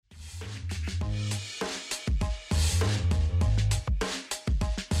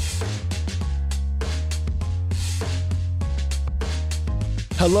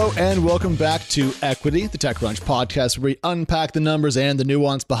Hello and welcome back to Equity, the TechCrunch podcast where we unpack the numbers and the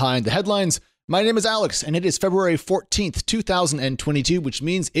nuance behind the headlines. My name is Alex and it is February 14th, 2022, which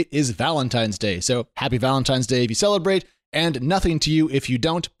means it is Valentine's Day. So happy Valentine's Day if you celebrate and nothing to you if you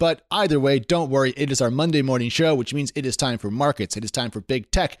don't. But either way, don't worry. It is our Monday morning show, which means it is time for markets. It is time for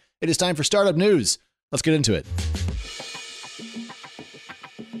big tech. It is time for startup news. Let's get into it.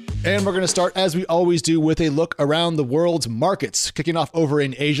 And we're going to start, as we always do, with a look around the world's markets. Kicking off over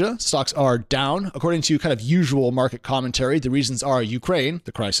in Asia, stocks are down. According to kind of usual market commentary, the reasons are Ukraine,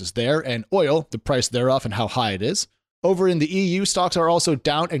 the crisis there, and oil, the price thereof and how high it is. Over in the EU, stocks are also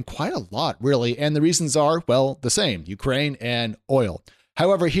down, and quite a lot, really. And the reasons are, well, the same, Ukraine and oil.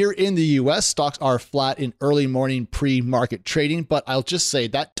 However, here in the US, stocks are flat in early morning pre-market trading, but I'll just say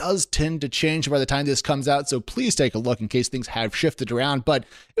that does tend to change by the time this comes out, so please take a look in case things have shifted around, but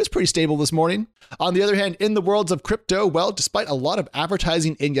it was pretty stable this morning. On the other hand, in the worlds of crypto, well, despite a lot of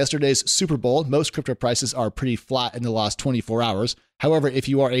advertising in yesterday's Super Bowl, most crypto prices are pretty flat in the last 24 hours. However, if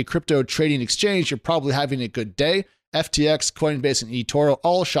you are a crypto trading exchange, you're probably having a good day. FTX, Coinbase, and eToro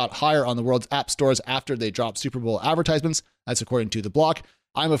all shot higher on the world's app stores after they dropped Super Bowl advertisements. That's according to The Block.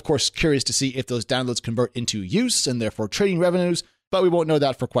 I'm, of course, curious to see if those downloads convert into use and therefore trading revenues, but we won't know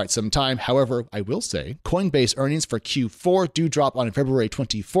that for quite some time. However, I will say Coinbase earnings for Q4 do drop on February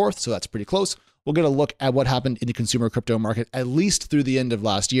 24th, so that's pretty close. We'll get a look at what happened in the consumer crypto market at least through the end of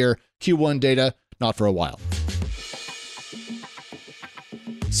last year. Q1 data, not for a while.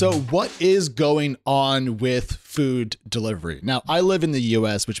 So what is going on with food delivery? Now, I live in the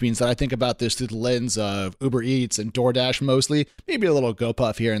US, which means that I think about this through the lens of Uber Eats and DoorDash mostly, maybe a little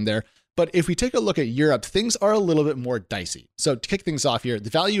GoPuff here and there. But if we take a look at Europe, things are a little bit more dicey. So to kick things off here, the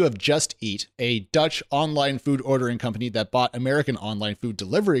value of Just Eat, a Dutch online food ordering company that bought American online food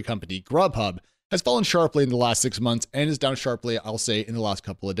delivery company Grubhub, has fallen sharply in the last 6 months and is down sharply, I'll say, in the last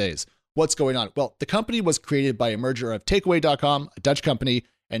couple of days. What's going on? Well, the company was created by a merger of Takeaway.com, a Dutch company,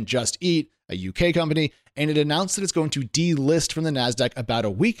 and Just Eat, a UK company, and it announced that it's going to delist from the NASDAQ about a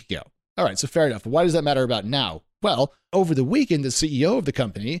week ago. All right, so fair enough. Why does that matter about now? Well, over the weekend, the CEO of the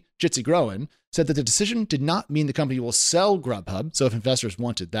company, Jitse Groen, said that the decision did not mean the company will sell Grubhub, so if investors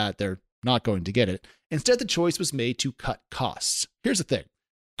wanted that, they're not going to get it. Instead, the choice was made to cut costs. Here's the thing.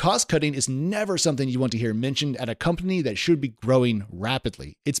 Cost cutting is never something you want to hear mentioned at a company that should be growing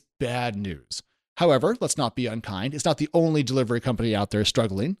rapidly. It's bad news. However, let's not be unkind. It's not the only delivery company out there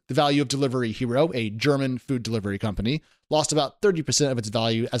struggling. The value of Delivery Hero, a German food delivery company, lost about 30% of its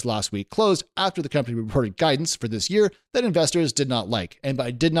value as last week closed after the company reported guidance for this year that investors did not like. And by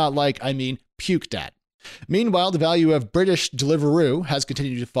did not like, I mean puked at. Meanwhile, the value of British Deliveroo has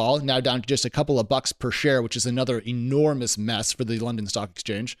continued to fall, now down to just a couple of bucks per share, which is another enormous mess for the London Stock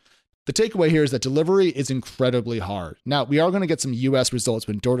Exchange. The takeaway here is that delivery is incredibly hard. Now, we are going to get some US results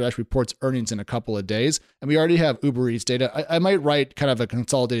when DoorDash reports earnings in a couple of days, and we already have Uber Eats data. I might write kind of a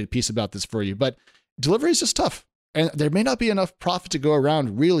consolidated piece about this for you, but delivery is just tough. And there may not be enough profit to go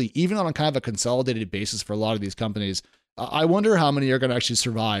around, really, even on a kind of a consolidated basis for a lot of these companies. I wonder how many are going to actually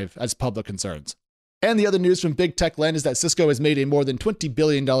survive as public concerns. And the other news from big tech land is that Cisco has made a more than $20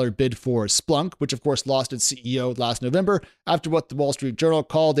 billion bid for Splunk, which of course lost its CEO last November after what the Wall Street Journal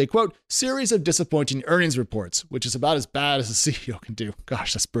called a, quote, series of disappointing earnings reports, which is about as bad as a CEO can do.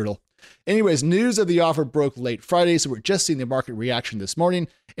 Gosh, that's brutal. Anyways, news of the offer broke late Friday, so we're just seeing the market reaction this morning,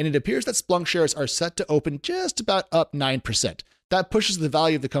 and it appears that Splunk shares are set to open just about up 9%. That pushes the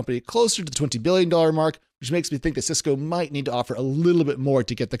value of the company closer to the $20 billion mark, which makes me think that Cisco might need to offer a little bit more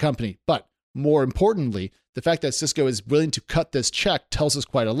to get the company. But more importantly, the fact that Cisco is willing to cut this check tells us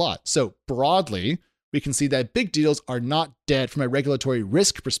quite a lot. So broadly, we can see that big deals are not dead from a regulatory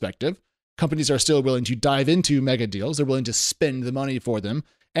risk perspective. Companies are still willing to dive into mega deals. They're willing to spend the money for them.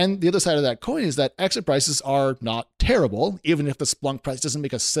 And the other side of that coin is that exit prices are not terrible, even if the Splunk price doesn't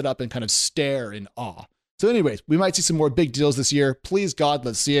make us sit up and kind of stare in awe. So anyways, we might see some more big deals this year. Please God,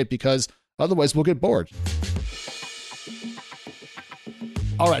 let's see it, because otherwise we'll get bored.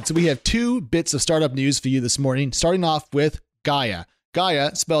 All right, so we have two bits of startup news for you this morning, starting off with Gaia.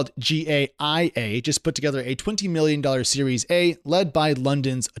 Gaia, spelled G-A-I-A, just put together a $20 million Series A led by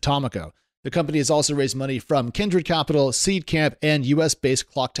London's Atomico. The company has also raised money from Kindred Capital, Seed Camp, and US-based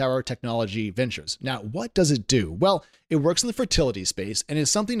Clock Tower Technology Ventures. Now, what does it do? Well, it works in the fertility space and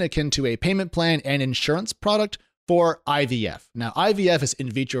is something akin to a payment plan and insurance product for IVF. Now, IVF is in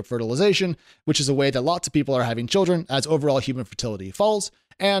vitro fertilization, which is a way that lots of people are having children as overall human fertility falls.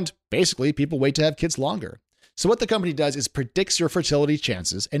 And basically, people wait to have kids longer. So what the company does is predicts your fertility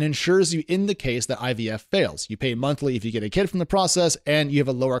chances and ensures you in the case that IVF fails. You pay monthly if you get a kid from the process, and you have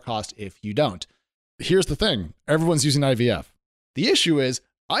a lower cost if you don't. Here's the thing. Everyone's using IVF. The issue is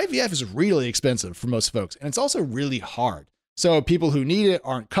IVF is really expensive for most folks, and it's also really hard. So people who need it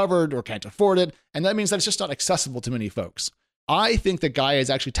aren't covered or can't afford it, and that means that it's just not accessible to many folks. I think that Gaia is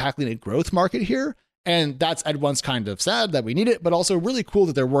actually tackling a growth market here, and that's at once kind of sad that we need it, but also really cool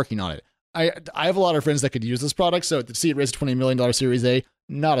that they're working on it. I have a lot of friends that could use this product, so to see it raise a $20 million Series A,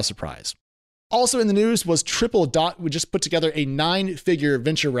 not a surprise. Also in the news was Triple Dot, who just put together a 9-figure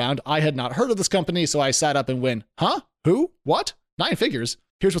venture round. I had not heard of this company, so I sat up and went, huh? Who? What? 9 figures?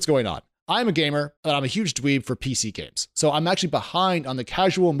 Here's what's going on. I'm a gamer, but I'm a huge dweeb for PC games. So I'm actually behind on the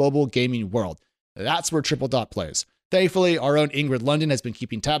casual mobile gaming world. That's where Triple Dot plays. Thankfully, our own Ingrid London has been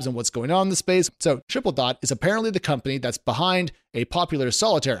keeping tabs on what's going on in the space. So Triple Dot is apparently the company that's behind a popular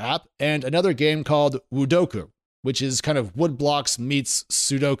solitaire app and another game called Woodoku, which is kind of Woodblocks meets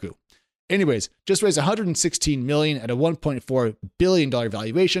Sudoku. Anyways, just raised $116 million at a $1.4 billion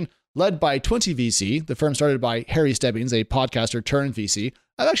valuation, led by 20 VC. The firm started by Harry Stebbings, a podcaster turned VC.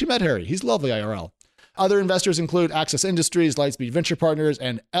 I've actually met Harry. He's lovely IRL. Other investors include Access Industries, Lightspeed Venture Partners,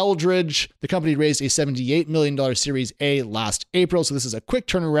 and Eldridge. The company raised a $78 million Series A last April, so this is a quick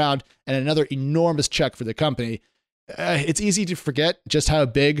turnaround and another enormous check for the company. It's easy to forget just how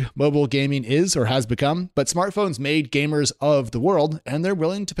big mobile gaming is or has become, but smartphones made gamers of the world, and they're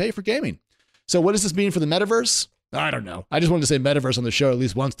willing to pay for gaming. So what does this mean for the metaverse? I don't know. I just wanted to say metaverse on the show at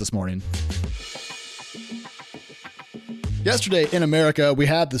least once this morning. Yesterday in America, we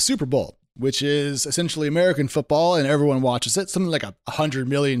had the Super Bowl, which is essentially American football, and everyone watches it. Something like 100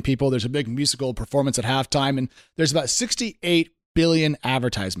 million people. There's a big musical performance at halftime, and there's about 68 billion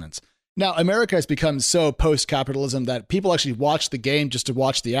advertisements. Now, America has become so post-capitalism that people actually watch the game just to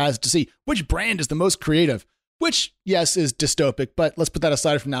watch the ads to see which brand is the most creative, which, yes, is dystopic, but let's put that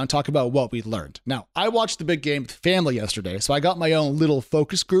aside for now and talk about what we learned. Now, I watched the big game with family yesterday, so I got my own little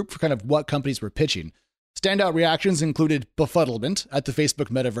focus group for kind of what companies were pitching. Standout reactions included befuddlement at the Facebook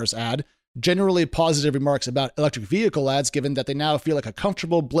Metaverse ad, generally positive remarks about electric vehicle ads, given that they now feel like a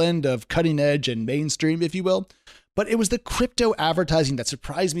comfortable blend of cutting edge and mainstream, if you will. But it was the crypto advertising that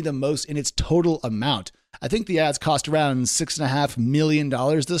surprised me the most in its total amount. I think the ads cost around $6.5 million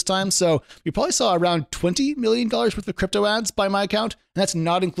this time, so we probably saw around $20 million worth of crypto ads by my count, and that's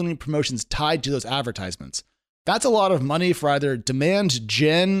not including promotions tied to those advertisements. That's a lot of money for either demand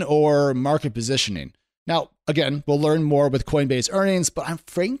gen or market positioning. Now, again, we'll learn more with Coinbase earnings, but I'm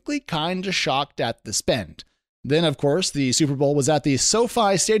frankly kind of shocked at the spend. Then, of course, the Super Bowl was at the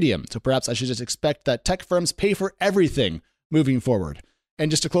SoFi Stadium, so perhaps I should just expect that tech firms pay for everything moving forward. And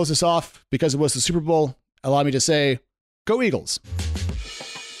just to close this off, because it was the Super Bowl, allow me to say, go Eagles.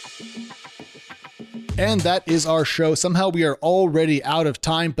 And that is our show. Somehow we are already out of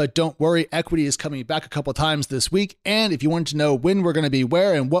time, but don't worry, Equity is coming back a couple times this week. And if you want to know when we're going to be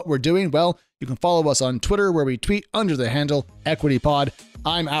where and what we're doing, well, you can follow us on Twitter, where we tweet under the handle EquityPod.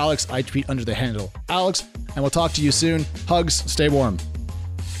 I'm Alex. I tweet under the handle Alex, and we'll talk to you soon. Hugs, stay warm.